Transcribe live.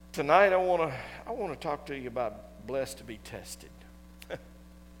Tonight I want to talk to you about blessed to be tested. That's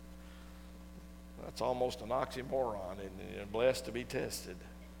almost an oxymoron, isn't it? Blessed to be tested.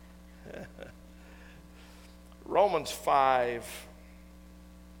 Romans 5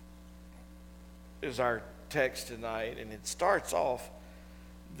 is our text tonight, and it starts off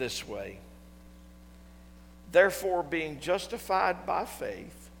this way. Therefore, being justified by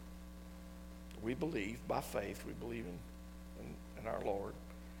faith, we believe by faith, we believe in our Lord.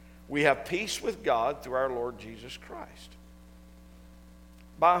 We have peace with God through our Lord Jesus Christ,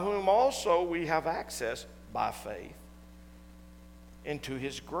 by whom also we have access by faith into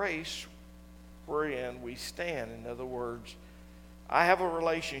his grace wherein we stand. In other words, I have a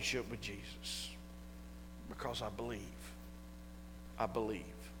relationship with Jesus because I believe. I believe.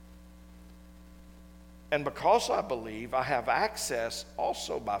 And because I believe, I have access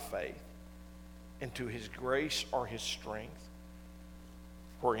also by faith into his grace or his strength,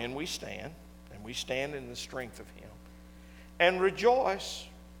 wherein we stand, and we stand in the strength of him, and rejoice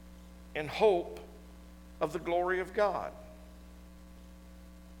in hope of the glory of God.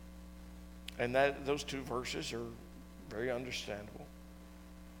 And those two verses are very understandable.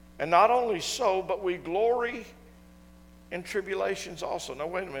 And not only so, but we glory in tribulations also. Now,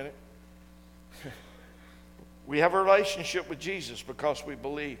 wait a minute. We have a relationship with Jesus because we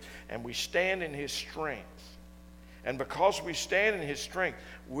believe, and we stand in his strength. And because we stand in his strength,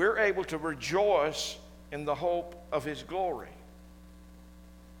 we're able to rejoice in the hope of his glory.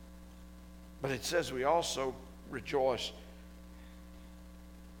 But it says we also rejoice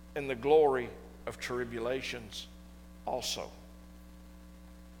in the glory of tribulations also.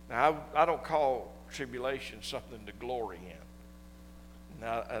 Now, I don't call tribulation something to glory in.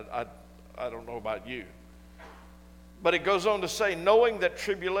 Now, I don't know about you. But it goes on to say, knowing that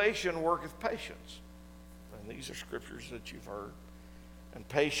tribulation worketh patience. And these are scriptures that you've heard. And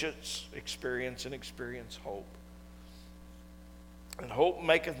patience, experience, and experience hope. And hope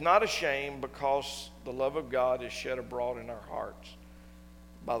maketh not ashamed, because the love of God is shed abroad in our hearts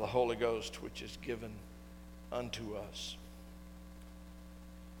by the Holy Ghost, which is given unto us.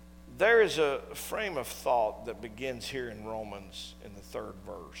 There is a frame of thought that begins here in Romans in the 3rd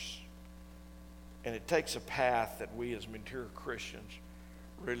verse. And it takes a path that we as mature Christians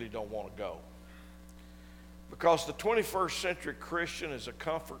really don't want to go. Because the 21st century Christian is a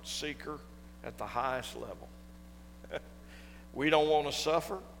comfort seeker at the highest level. We don't want to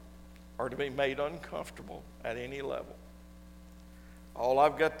suffer or to be made uncomfortable at any level. All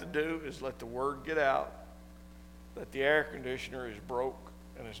I've got to do is let the word get out that the air conditioner is broke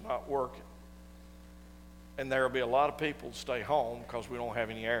and is not working. And there will be a lot of people who stay home because we don't have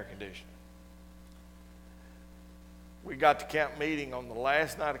any air conditioning. We got to camp meeting on the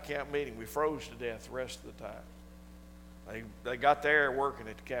last night of camp meeting. We froze to death the rest of the time. They got the air working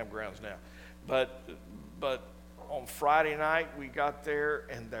at the campgrounds now. But on Friday night we got there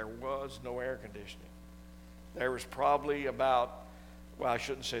and there was no air conditioning. There was probably about, well, I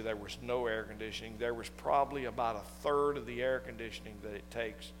shouldn't say there was no air conditioning. There was probably about a third of the air conditioning that it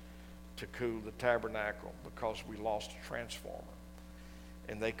takes to cool the tabernacle, because we lost a transformer.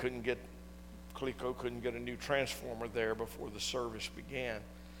 And they couldn't get, Clico couldn't get a new transformer there before the service began.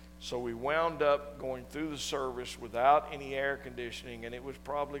 So we wound up going through the service without any air conditioning, and it was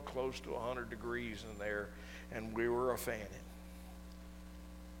probably close to 100 degrees in there, and we were a fanning.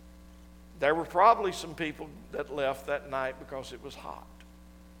 There were probably some people that left that night because it was hot.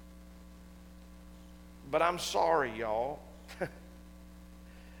 But I'm sorry, y'all.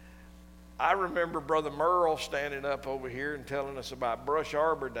 I remember Brother Merle standing up over here and telling us about Brush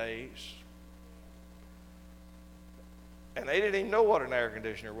Arbor days. And they didn't even know what an air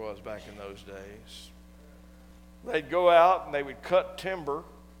conditioner was back in those days. They'd go out and they would cut timber,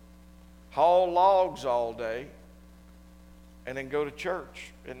 haul logs all day, and then go to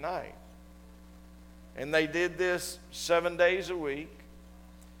church at night. And they did this 7 days a week.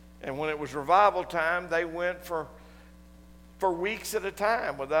 And when it was revival time, they went for weeks at a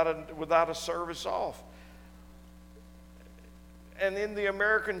time without a service off. And in the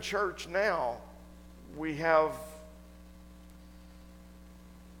American church now, we got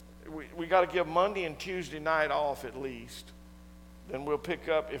to give Monday and Tuesday night off at least. Then we'll pick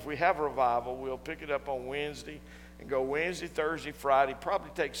up, if we have a revival, we'll pick it up on Wednesday and go Wednesday, Thursday, Friday,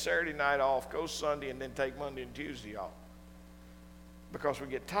 probably take Saturday night off, go Sunday, and then take Monday and Tuesday off, because we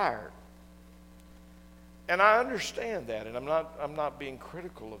get tired. And I understand that, and I'm not being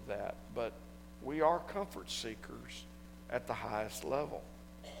critical of that, but we are comfort seekers at the highest level.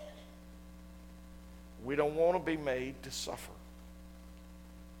 We don't want to be made to suffer.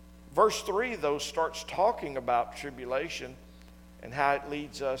 Verse 3, though, starts talking about tribulation, and how it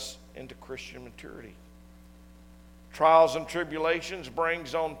leads us into Christian maturity. Trials and tribulations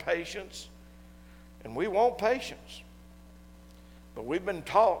brings on patience, and we want patience. But we've been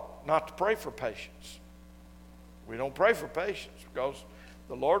taught not to pray for patience. We don't pray for patience because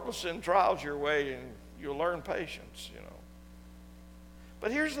the Lord will send trials your way and you'll learn patience, you know.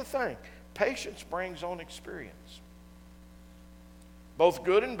 But here's the thing. Patience brings on experience. Both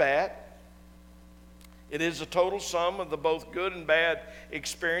good and bad. It is a total sum of the both good and bad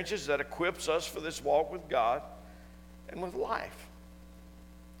experiences that equips us for this walk with God and with life.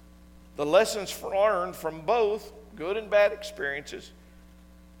 The lessons learned from both good and bad experiences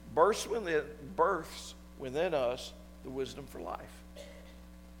births within us the wisdom for life.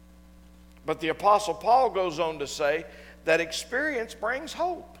 But the Apostle Paul goes on to say that experience brings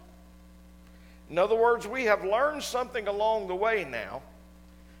hope. In other words, we have learned something along the way now.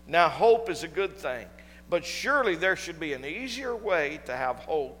 Now, hope is a good thing. But surely there should be an easier way to have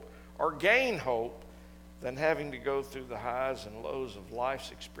hope or gain hope than having to go through the highs and lows of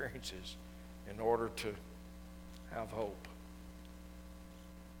life's experiences in order to have hope.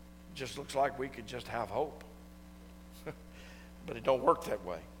 It just looks like we could just have hope. But it don't work that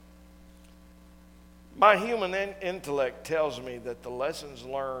way. My human intellect tells me that the lessons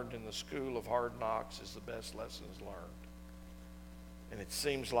learned in the school of hard knocks is the best lessons learned. And it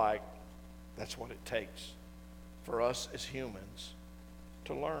seems like that's what it takes for us as humans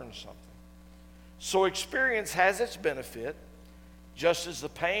to learn something. So experience has its benefit, just as the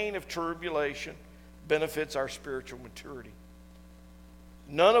pain of tribulation benefits our spiritual maturity.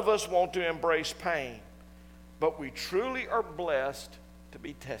 None of us want to embrace pain, but we truly are blessed to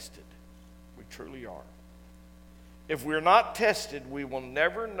be tested. We truly are. If we're not tested, we will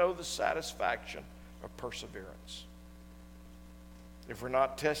never know the satisfaction of perseverance. If we're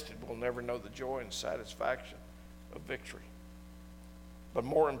not tested, we'll never know the joy and satisfaction of victory. But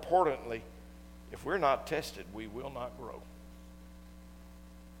more importantly, if we're not tested, we will not grow.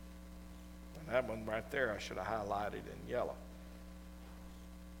 And that one right there I should have highlighted in yellow.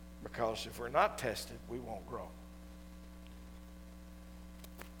 Because if we're not tested, we won't grow.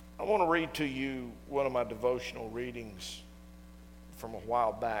 I want to read to you one of my devotional readings from a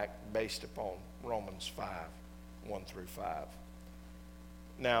while back based upon Romans 5, 1 through 5.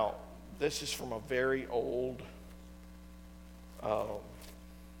 Now, this is from a very old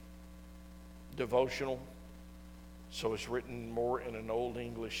devotional, so it's written more in an Old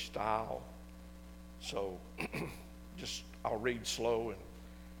English style. So just I'll read slow, and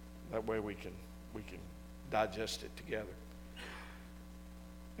that way we can digest it together.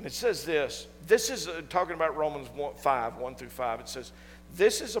 And it says this is talking about Romans 5, 1 through 5. It says,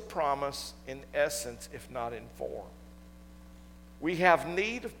 this is a promise in essence, if not in form. We have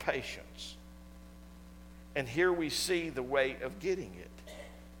need of patience. And here we see the way of getting it.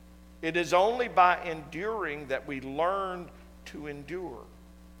 It is only by enduring that we learn to endure.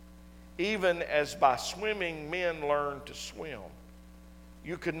 Even as by swimming men learn to swim.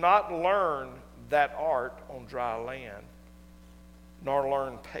 You could not learn that art on dry land, nor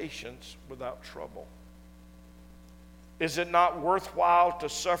learn patience without trouble. Is it not worthwhile to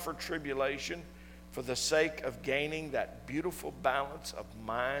suffer tribulation for the sake of gaining that beautiful balance of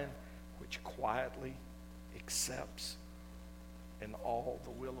mind which quietly accepts in all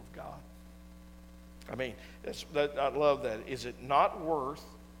the will of God? I mean, I love that. Is it not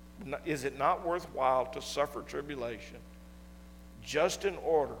worthwhile to suffer tribulation just in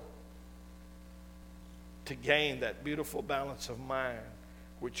order to gain that beautiful balance of mind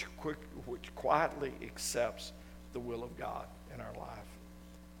which quietly accepts the will of God in our life?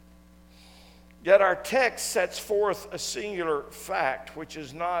 Yet our text sets forth a singular fact which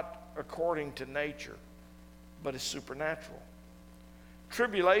is not according to nature, but is supernatural.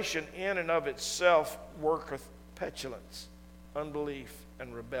 Tribulation in and of itself worketh petulance, unbelief,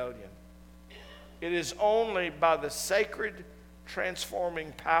 and rebellion. It is only by the sacred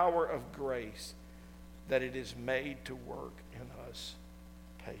transforming power of grace that it is made to work in us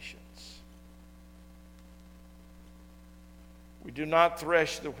patience. We do not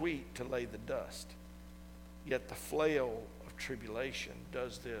thresh the wheat to lay the dust, yet the flail of tribulation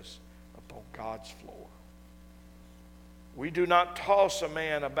does this upon God's floor. We do not toss a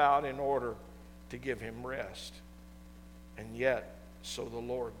man about in order to give him rest, and yet so the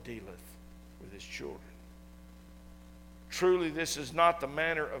Lord dealeth with his children. Truly, this is not the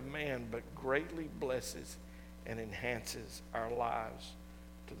manner of man, but greatly blesses and enhances our lives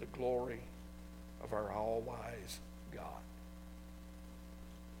to the glory of our all-wise God.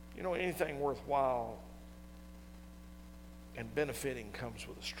 You know, anything worthwhile and benefiting comes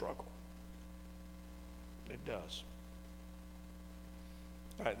with a struggle. It does.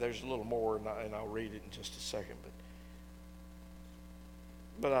 All right, there's a little more, and I'll read it in just a second.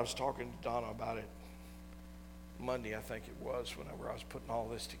 But I was talking to Donna about it Monday, I think it was, whenever I was putting all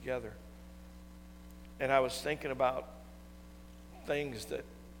this together. And I was thinking about things that,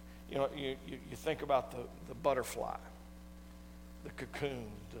 you think about the butterfly, the cocoon,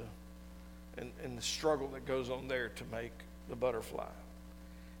 and the struggle that goes on there to make the butterfly.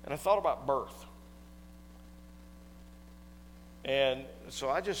 And I thought about birth. And so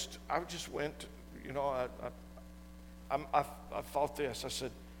I just went, I thought this. I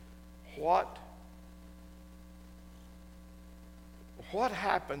said, what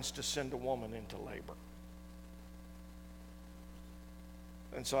happens to send a woman into labor?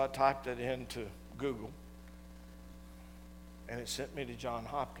 And so I typed it into Google, and it sent me to Johns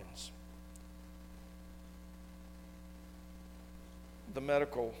Hopkins. The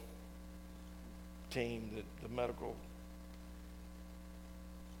medical team, the medical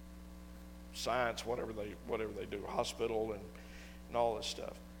science, whatever they do, hospital and all this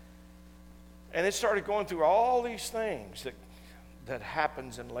stuff. And it started going through all these things that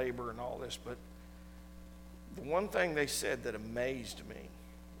happens in labor and all this. But the one thing they said that amazed me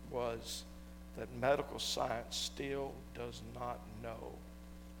was that medical science still does not know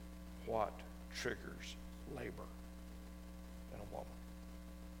what triggers labor in a woman.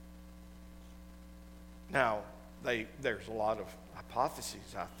 Now, there's a lot of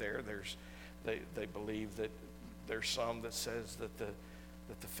hypotheses out there. They believe that there's some that says that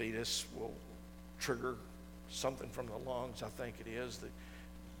the fetus will trigger something from the lungs, I think it is, that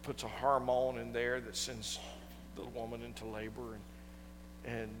puts a hormone in there that sends the woman into labor.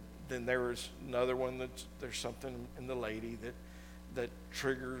 And then there's another one there's something in the lady that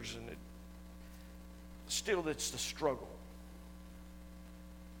triggers, and it's the struggle.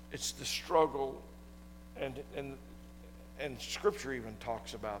 It's the struggle, and Scripture even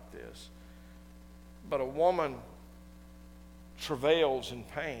talks about this. But a woman travails in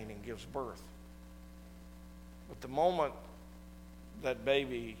pain and gives birth. But the moment that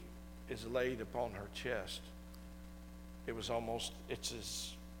baby is laid upon her chest, it's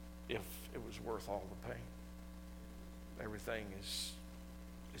as if it was worth all the pain. Everything is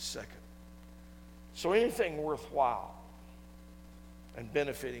second. So anything worthwhile and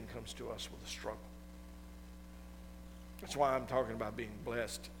benefiting comes to us with a struggle. That's why I'm talking about being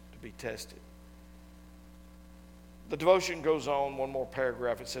blessed to be tested. The devotion goes on, one more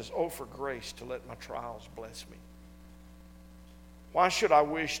paragraph. It says, "Oh, for grace to let my trials bless me. Why should I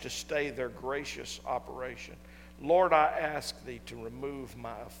wish to stay their gracious operation? Lord, I ask thee to remove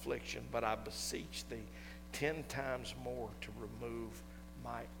my affliction, but I beseech thee 10 times more to remove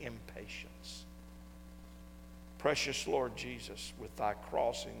my impatience. Precious Lord Jesus, with thy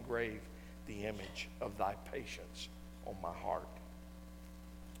cross engrave the image of thy patience on my heart."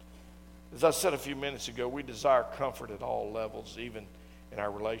 As I said a few minutes ago, we desire comfort at all levels, even in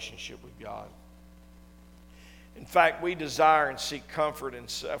our relationship with God. In fact, we desire and seek comfort and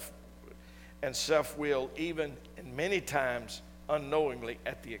self-will, even and many times unknowingly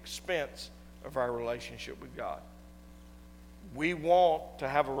at the expense of our relationship with God. We want to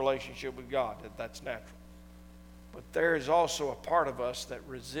have a relationship with God. That's natural. But there is also a part of us that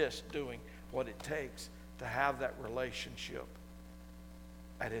resists doing what it takes to have that relationship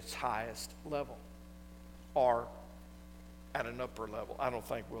at its highest level or at an upper level. I don't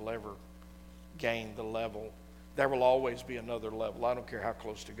think we'll ever gain the level. There will always be another level. I don't care how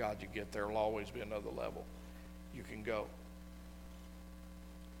close to God you get, there will always be another level you can go.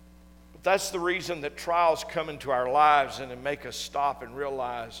 But that's the reason that trials come into our lives and they make us stop and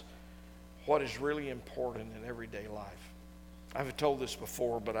realize what is really important in everyday life. I've told this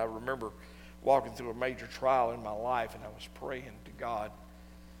before, but I remember walking through a major trial in my life, and I was praying to God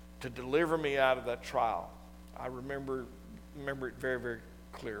to deliver me out of that trial. I remember it very, very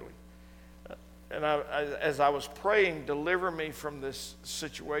clearly. And as I was praying, deliver me from this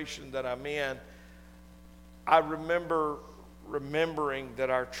situation that I'm in, I remembering that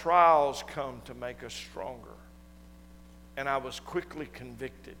our trials come to make us stronger. And I was quickly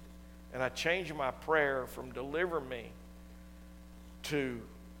convicted. And I changed my prayer from deliver me to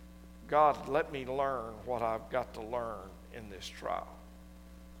God, let me learn what I've got to learn in this trial.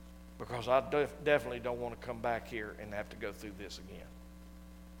 Because I definitely don't want to come back here and have to go through this again.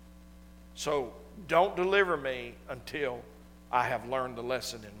 So don't deliver me until I have learned the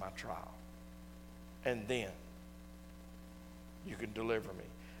lesson in my trial. And then you can deliver me.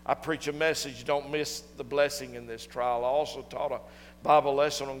 I preach a message, don't miss the blessing in this trial. I also taught a Bible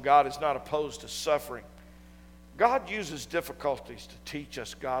lesson on God is not opposed to suffering. God uses difficulties to teach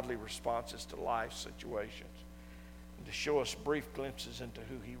us godly responses to life situations. and to show us brief glimpses into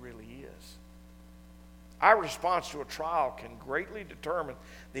who He really is. Our response to a trial can greatly determine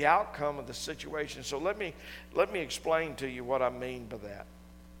the outcome of the situation. So let me explain to you what I mean by that.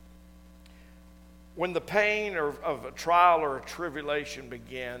 When the pain of a trial or a tribulation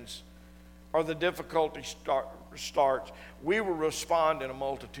begins, or the difficulty starts, we will respond in a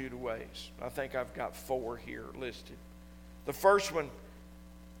multitude of ways. I think I've got 4 here listed. The first one,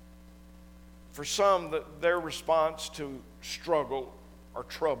 for some, their response to struggle or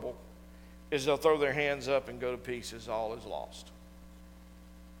trouble is they'll throw their hands up and go to pieces. All is lost.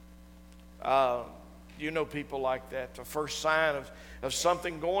 You know people like that. The first sign of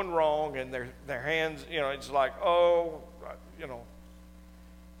something going wrong, and their hands, it's like,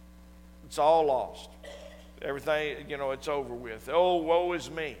 it's all lost. Everything, it's over with. Oh, woe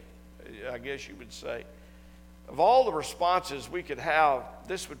is me, I guess you would say. Of all the responses we could have,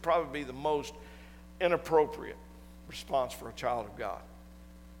 this would probably be the most inappropriate response for a child of God.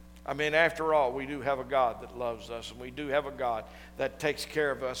 I mean, after all, we do have a God that loves us, and we do have a God that takes care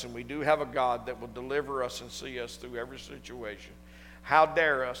of us, and we do have a God that will deliver us and see us through every situation. How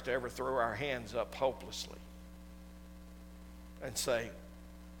dare us to ever throw our hands up hopelessly and say,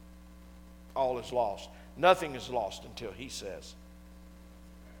 all is lost. Nothing is lost until He says.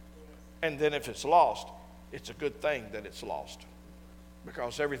 And then if it's lost, it's a good thing that it's lost,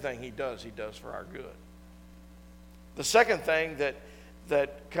 because everything He does for our good. The second thing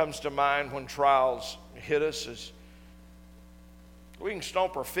that comes to mind when trials hit us is we can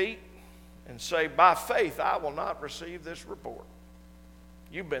stomp our feet and say, by faith, I will not receive this report.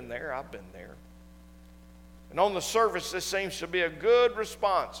 You've been there, I've been there. And on the surface, this seems to be a good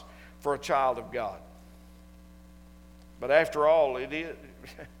response for a child of God. But after all, it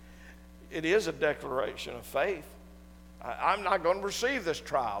is a declaration of faith. I'm not going to receive this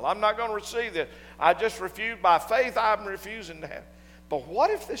trial. I'm not going to receive this. I just refuse. By faith, I'm refusing to have. But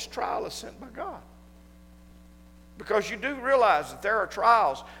what if this trial is sent by God? Because you do realize that there are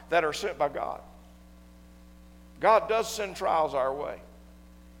trials that are sent by God. God does send trials our way.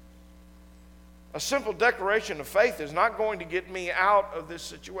 A simple declaration of faith is not going to get me out of this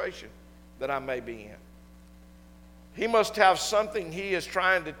situation that I may be in. He must have something He is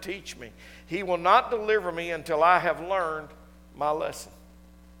trying to teach me. He will not deliver me until I have learned my lesson.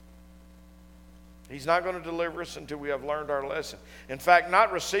 He's not going to deliver us until we have learned our lesson. In fact,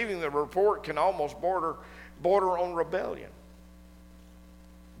 not receiving the report can almost border on rebellion.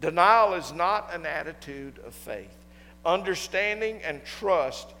 Denial is not an attitude of faith. Understanding and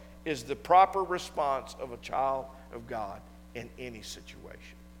trust is the proper response of a child of God in any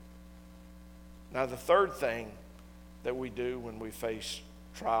situation. Now, the third thing that we do when we face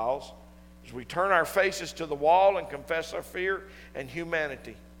trials is we turn our faces to the wall and confess our fear and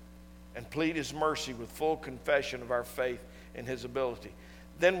humanity and plead His mercy with full confession of our faith in His ability.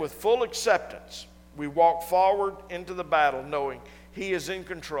 Then with full acceptance, we walk forward into the battle knowing He is in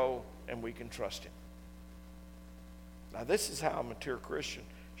control and we can trust Him. Now, this is how a mature Christian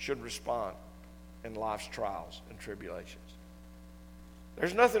should respond in life's trials and tribulations.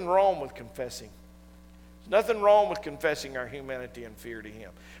 There's nothing wrong with confessing. There's nothing wrong with confessing our humanity and fear to Him.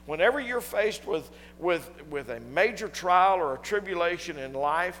 Whenever you're faced with a major trial or a tribulation in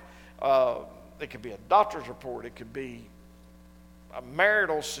life, it could be a doctor's report, it could be a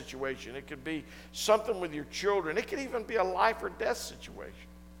marital situation, it could be something with your children, it could even be a life or death situation.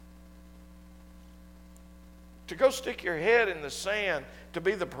 To go stick your head in the sand, to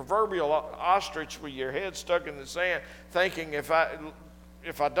be the proverbial ostrich with your head stuck in the sand, thinking if I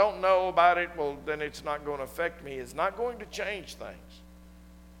don't know about it, well, then it's not going to affect me, is not going to change things.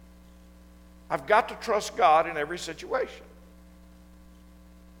 I've got to trust God in every situation.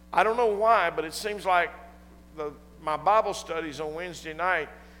 I don't know why, but it seems like my Bible studies on Wednesday night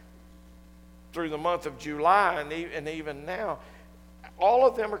through the month of July and even now, all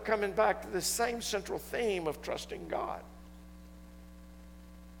of them are coming back to the same central theme of trusting God.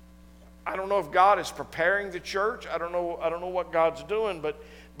 I don't know if God is preparing the church. I don't know what God's doing,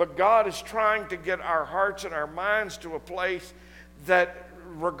 but God is trying to get our hearts and our minds to a place that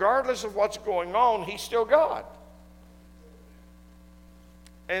regardless of what's going on, He's still God.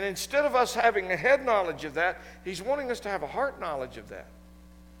 And instead of us having a head knowledge of that, He's wanting us to have a heart knowledge of that.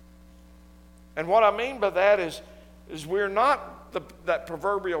 And what I mean by that is we're not that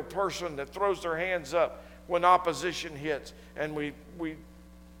proverbial person that throws their hands up when opposition hits and we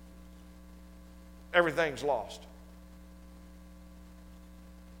everything's lost.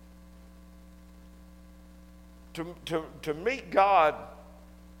 To meet God,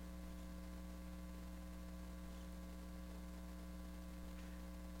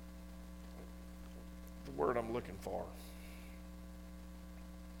 the word I'm looking for.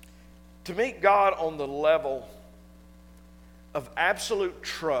 To meet God on the level of absolute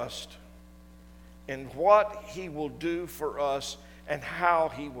trust in what He will do for us and how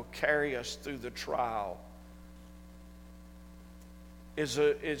He will carry us through the trial is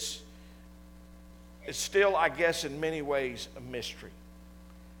still, I guess, in many ways a mystery.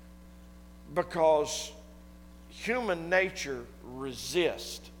 Because human nature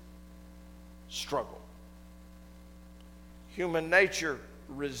resists struggle. Human nature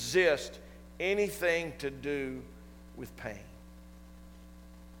resists anything to do with pain.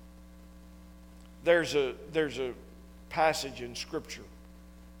 There's a passage in Scripture,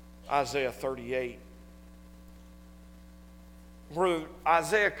 Isaiah 38, where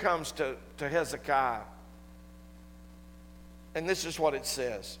Isaiah comes to Hezekiah, and this is what it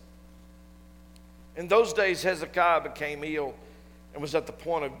says. In those days Hezekiah became ill and was at the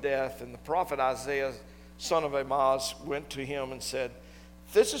point of death, and the prophet Isaiah, son of Amoz, went to him and said,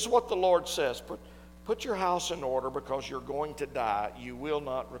 "This is what the Lord says, put your house in order because you're going to die. You will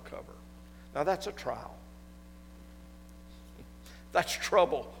not recover." Now that's a trial. That's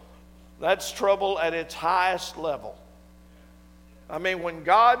trouble. That's trouble at its highest level. I mean, when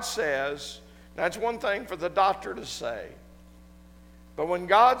God says, that's one thing for the doctor to say, but when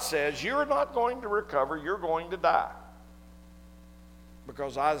God says, you're not going to recover, you're going to die.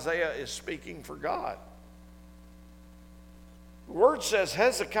 Because Isaiah is speaking for God. The word says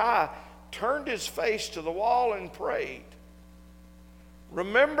Hezekiah turned his face to the wall and prayed.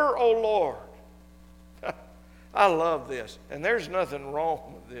 "Remember, O Lord." I love this, and there's nothing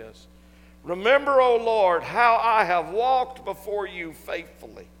wrong with this. "Remember, O Lord, how I have walked before you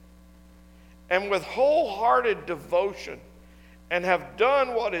faithfully and with wholehearted devotion, and have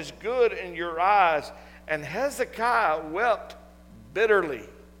done what is good in your eyes." And Hezekiah wept bitterly.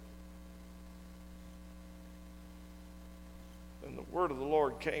 And the word of the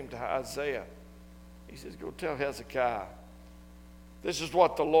Lord came to Isaiah. He says, "Go tell Hezekiah, this is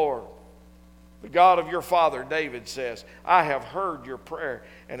what the Lord, the God of your father David, says. I have heard your prayer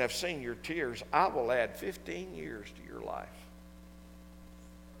and have seen your tears. I will add 15 years to your life."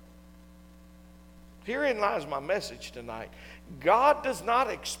 Herein lies my message tonight. God does not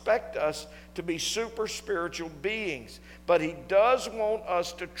expect us to be super spiritual beings, but He does want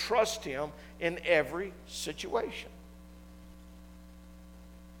us to trust Him in every situation.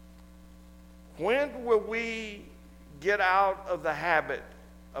 When will we get out of the habit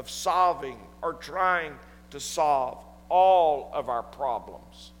of solving or trying to solve all of our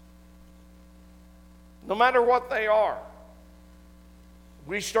problems? No matter what they are,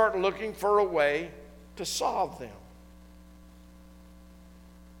 we start looking for a way to solve them.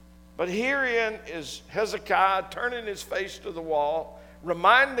 But herein is Hezekiah turning his face to the wall,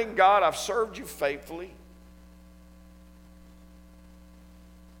 reminding God, "I've served you faithfully."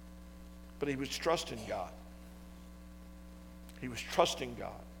 But he was trusting God. He was trusting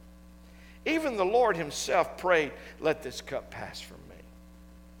God. Even the Lord Himself prayed, "Let this cup pass from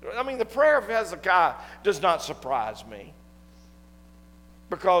me." I mean, the prayer of Hezekiah does not surprise me.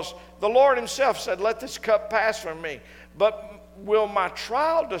 Because the Lord Himself said, "Let this cup pass from me. But will my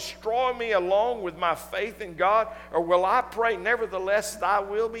trial destroy me along with my faith in God? Or will I pray, nevertheless, thy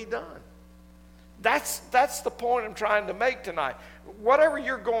will be done?" That's the point I'm trying to make tonight. Whatever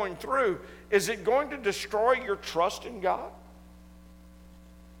you're going through, is it going to destroy your trust in God?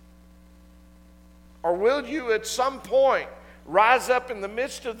 Or will you at some point rise up in the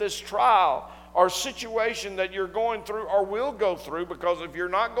midst of this trial or situation that you're going through or will go through? Because if you're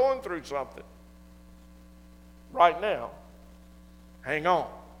not going through something right now, hang on.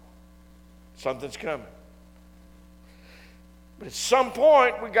 Something's coming. But at some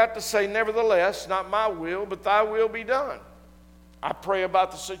point, we got to say, "Nevertheless, not my will, but thy will be done." I pray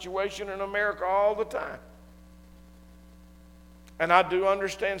about the situation in America all the time. And I do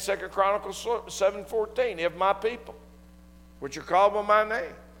understand 2 Chronicles 7:14, "If my people, which are called by my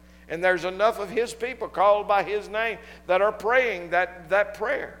name," and there's enough of His people called by His name that are praying that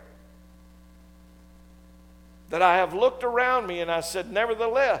prayer. That I have looked around me and I said,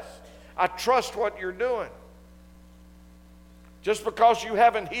 "Nevertheless, I trust what you're doing." Just because you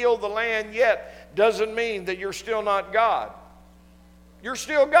haven't healed the land yet doesn't mean that you're still not God. You're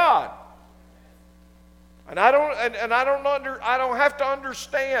still God. And I don't have to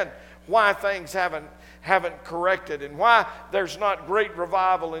understand why things haven't corrected and why there's not great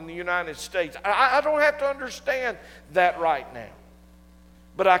revival in the United States. I don't have to understand that right now.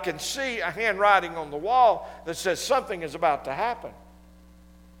 But I can see a handwriting on the wall that says something is about to happen.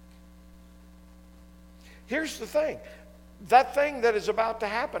 Here's the thing. That thing that is about to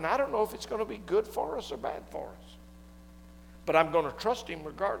happen, I don't know if it's going to be good for us or bad for us. but I'm going to trust him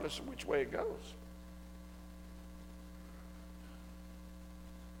regardless of which way it goes.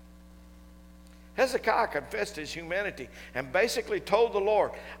 Hezekiah confessed his humanity and basically told the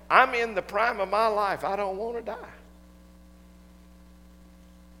Lord, I'm in the prime of my life. I don't want to die.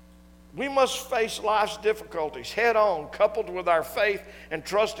 We must face life's difficulties head on, coupled with our faith and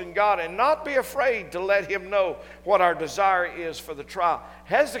trust in God, and not be afraid to let him know what our desire is for the trial.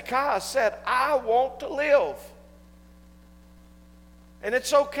 Hezekiah said, I want to live. And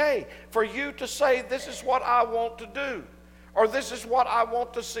it's okay for you to say, this is what I want to do, or this is what I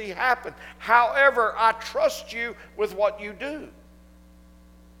want to see happen. However, I trust you with what you do.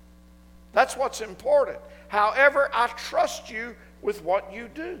 That's what's important. However, I trust you with what you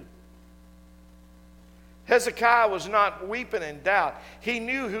do. Hezekiah was not weeping in doubt. He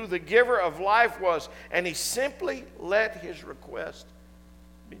knew who the giver of life was, and he simply let his request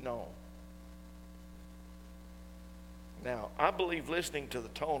be known. Now, I believe, listening to the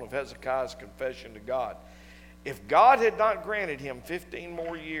tone of Hezekiah's confession to God, if God had not granted him 15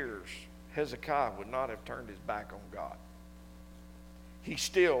 more years, Hezekiah would not have turned his back on God. He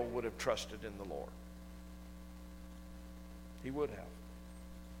still would have trusted in the Lord. He would have.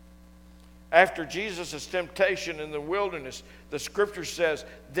 After Jesus' temptation in the wilderness, the scripture says,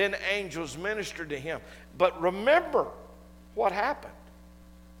 then angels ministered to him. But remember what happened.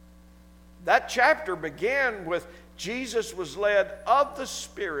 That chapter began with Jesus was led of the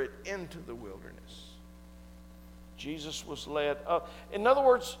Spirit into the wilderness. Jesus was led up. In other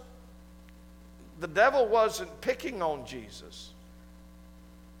words, the devil wasn't picking on Jesus.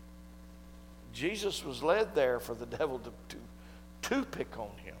 Jesus was led there for the devil to pick on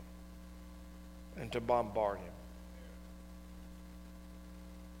him and to bombard him.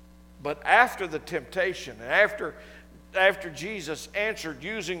 But after the temptation, after Jesus answered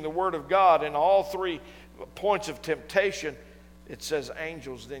using the Word of God in all three points of temptation, it says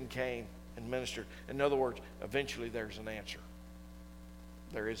angels then came and ministered. In other words, eventually there's an answer.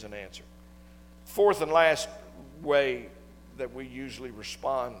 There is an answer. Fourth and last way that we usually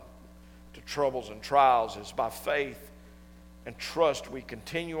respond to troubles and trials is by faith and trust. We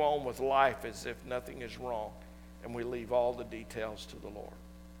continue on with life as if nothing is wrong, and we leave all the details to the Lord.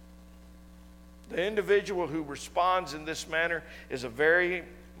 The individual who responds in this manner is a very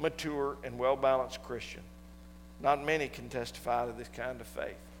mature and well-balanced Christian. Not many can testify to this kind of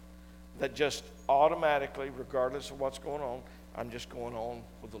faith, that just automatically, regardless of what's going on, I'm just going on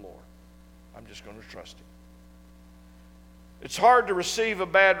with the Lord. I'm just going to trust him. It's hard to receive a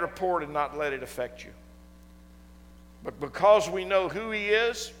bad report and not let it affect you. But because we know who he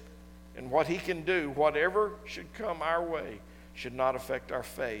is and what he can do, whatever should come our way should not affect our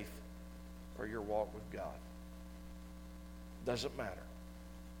faith or your walk with God. Doesn't matter.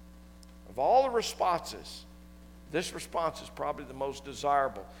 Of all the responses, this response is probably the most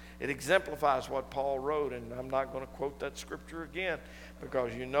desirable. It exemplifies what Paul wrote, and I'm not going to quote that scripture again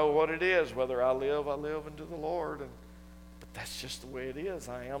because you know what it is. Whether I live unto the Lord. But that's just the way it is.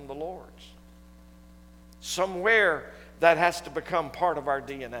 I am the Lord's. Somewhere that has to become part of our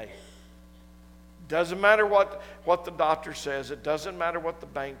DNA. Doesn't matter what the doctor says. It doesn't matter what the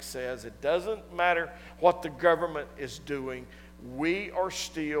bank says. It doesn't matter what the government is doing. We are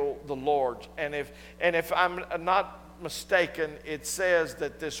still the Lord's. And if I'm not mistaken, it says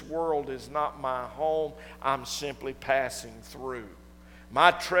that this world is not my home. I'm simply passing through.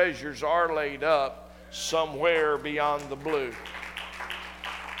 My treasures are laid up somewhere beyond the blue.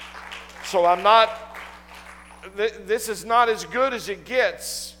 So this is not as good as it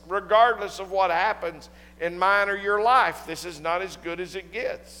gets, regardless of what happens in mine or your life. This is not as good as it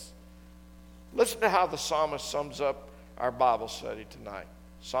gets. Listen to how the psalmist sums up our Bible study tonight.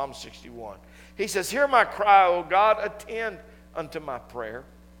 Psalm 61. He says, hear my cry, O God, attend unto my prayer.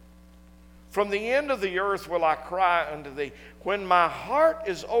 From the end of the earth will I cry unto thee. When my heart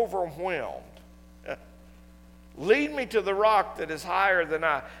is overwhelmed, lead me to the rock that is higher than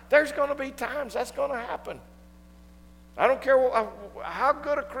I. There's going to be times that's going to happen. I don't care how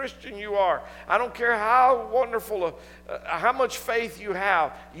good a Christian you are. I don't care how wonderful, how much faith you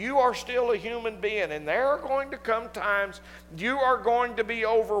have. You are still a human being, and there are going to come times you are going to be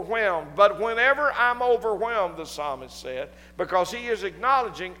overwhelmed. But whenever I'm overwhelmed, the psalmist said, because he is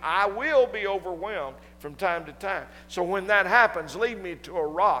acknowledging I will be overwhelmed from time to time. So when that happens, lead me to a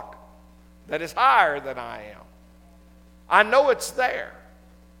rock that is higher than I am. I know it's there.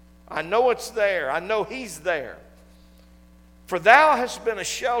 I know it's there. I know he's there. For thou hast been a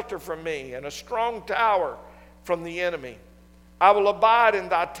shelter from me and a strong tower from the enemy. I will abide in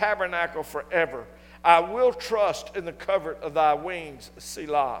thy tabernacle forever. I will trust in the covert of thy wings,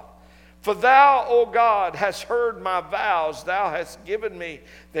 Selah. For thou, O God, hast heard my vows. Thou hast given me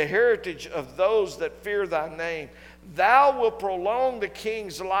the heritage of those that fear thy name. Thou wilt prolong the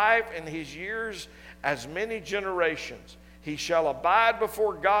king's life and his years as many generations. He shall abide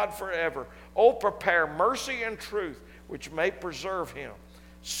before God forever. O prepare mercy and truth, which may preserve him.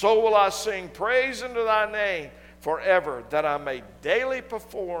 So will I sing praise unto thy name forever, that I may daily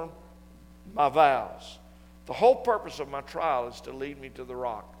perform my vows. The whole purpose of my trial is to lead me to the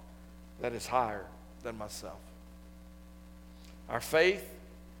rock that is higher than myself. Our faith,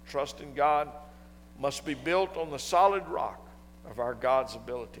 trust in God, must be built on the solid rock of our God's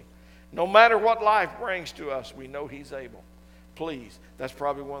ability. No matter what life brings to us, we know he's able. Please, that's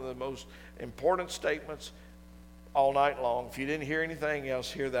probably one of the most important statements all night long. If you didn't hear anything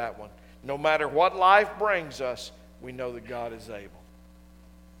else, hear that one. No matter what life brings us, we know that God is able.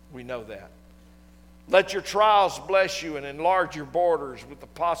 We know that. Let your trials bless you and enlarge your borders with the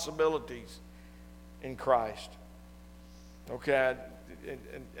possibilities in Christ. Okay,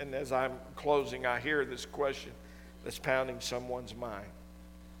 and as I'm closing, I hear this question that's pounding someone's mind.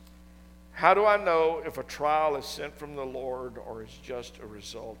 How do I know if a trial is sent from the Lord or is just a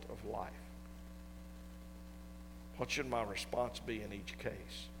result of life? What should my response be in each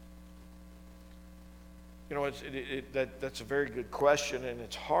case? You know, that's a very good question, and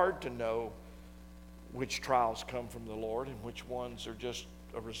it's hard to know which trials come from the Lord and which ones are just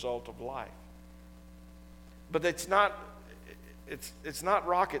a result of life. But it's not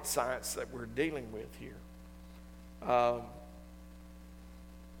rocket science that we're dealing with here.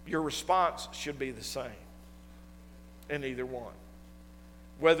 Your response should be the same in either one.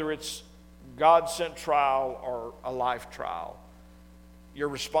 Whether it's God-sent trial or a life trial, your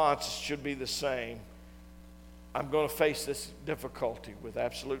response should be the same. I'm going to face this difficulty with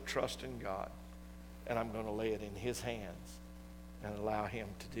absolute trust in God, and I'm going to lay it in his hands and allow him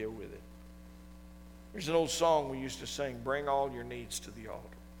to deal with it. There's an old song we used to sing, bring all your needs to the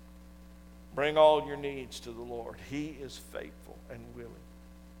altar. Bring all your needs to the Lord. He is faithful and willing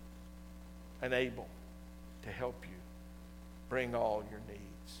and able to help you bring all your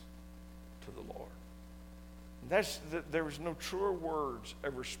needs to the Lord. There was no truer words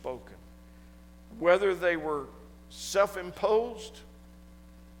ever spoken. Whether they were self-imposed,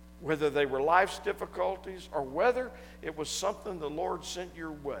 whether they were life's difficulties, or whether it was something the Lord sent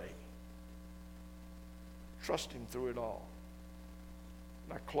your way, trust him through it all.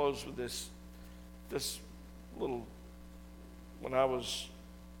 And I close with this little, when I was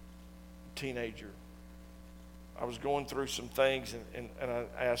a teenager, I was going through some things, and I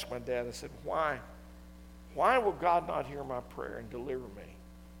asked my dad, I said, why will God not hear my prayer and deliver me?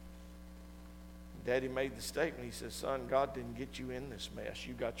 Daddy made the statement, he said, son, God didn't get you in this mess.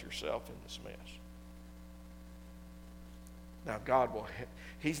 You got yourself in this mess. Now God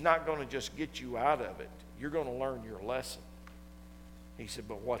he's not going to just get you out of it. You're going to learn your lesson. He said,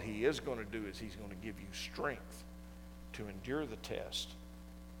 but what he is going to do is he's going to give you strength to endure the test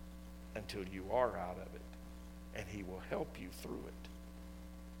until you are out of it. And he will help you through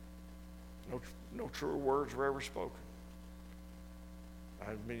it. No truer words were ever spoken.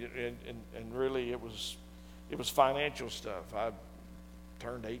 I mean, and really it was financial stuff. I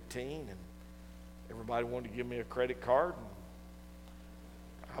turned 18 and everybody wanted to give me a credit card, and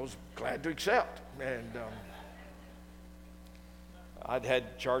I was glad to accept. And I'd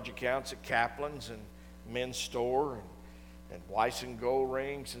had charge accounts at Kaplan's and Men's Store and Weiss and Gold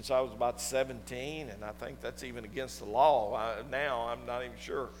Ring since I was about 17, and I think that's even against the law now. I'm not even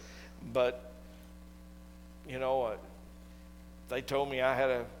sure, but you know. They told me I had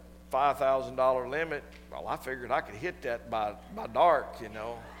a $5,000 limit. Well, I figured I could hit that by dark, you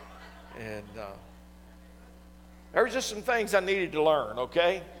know. And there were just some things I needed to learn,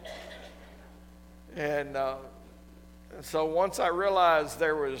 okay? And so once I realized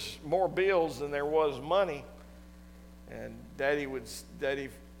there was more bills than there was money, and Daddy,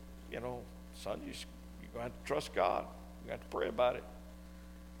 you know, son, you're going to have to trust God. You have to pray about it.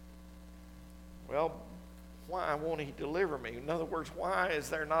 Well, why won't he deliver me? In other words, why is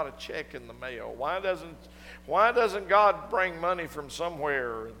there not a check in the mail? Why doesn't God bring money from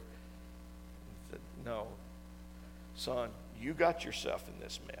somewhere? And I said, no, son, you got yourself in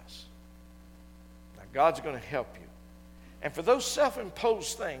this mess. Now God's going to help you. And for those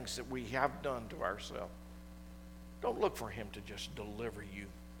self-imposed things that we have done to ourselves, don't look for him to just deliver you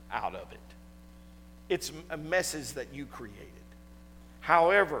out of it. It's a message that you created.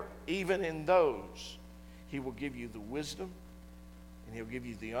 However, even in those, he will give you the wisdom, and he'll give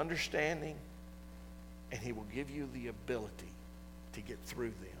you the understanding, and he will give you the ability to get through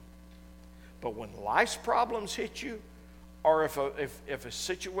them. But when life's problems hit you, or if a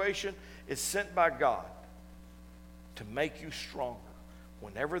situation is sent by God to make you stronger,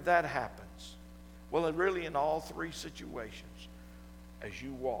 whenever that happens, well, and really in all three situations, as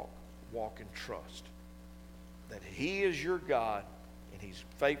you walk in trust that He is your God and He's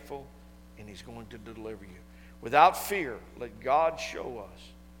faithful and He's going to deliver you. Without fear, let God show us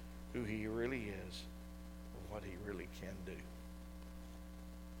who He really is and what He really can do.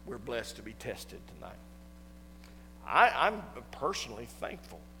 We're blessed to be tested tonight. I'm personally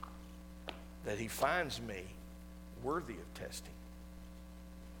thankful that He finds me worthy of testing.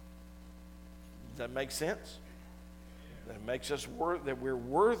 Does that make sense? That it makes us that we're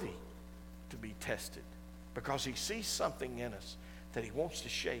worthy to be tested because He sees something in us that He wants to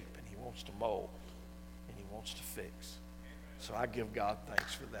shape and He wants to mold and He wants to fix. So I give God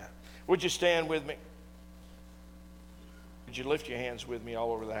thanks for that. Would you stand with me? Would you lift your hands with me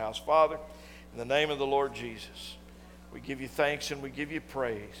all over the house? Father, in the name of the Lord Jesus, we give you thanks and we give you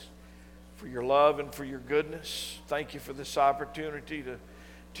praise for your love and for your goodness. Thank you for this opportunity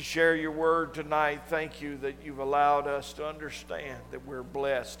to share your word tonight. Thank you that you've allowed us to understand that we're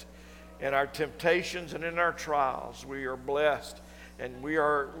blessed in our temptations and in our trials. We are blessed, and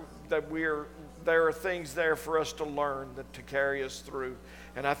there are things there for us to learn to carry us through.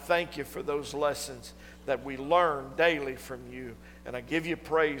 And I thank you for those lessons that we learn daily from you. And I give you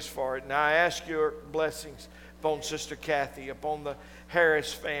praise for it. Now I ask your blessings upon Sister Kathy, upon the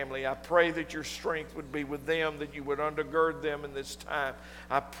Harris family. I pray that your strength would be with them, that you would undergird them in this time.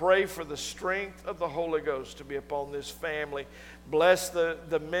 I pray for the strength of the Holy Ghost to be upon this family. Bless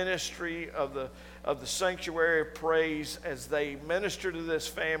the ministry of the Sanctuary of Praise as they minister to this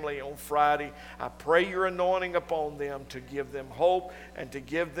family on Friday. I pray your anointing upon them to give them hope and to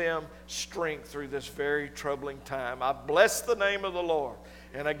give them strength through this very troubling time. I bless the name of the Lord,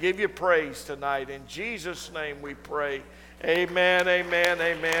 and I give you praise tonight. In Jesus' name we pray. Amen, amen,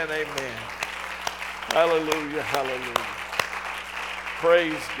 amen, amen. Hallelujah, hallelujah.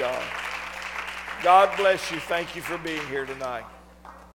 Praise God. God bless you. Thank you for being here tonight.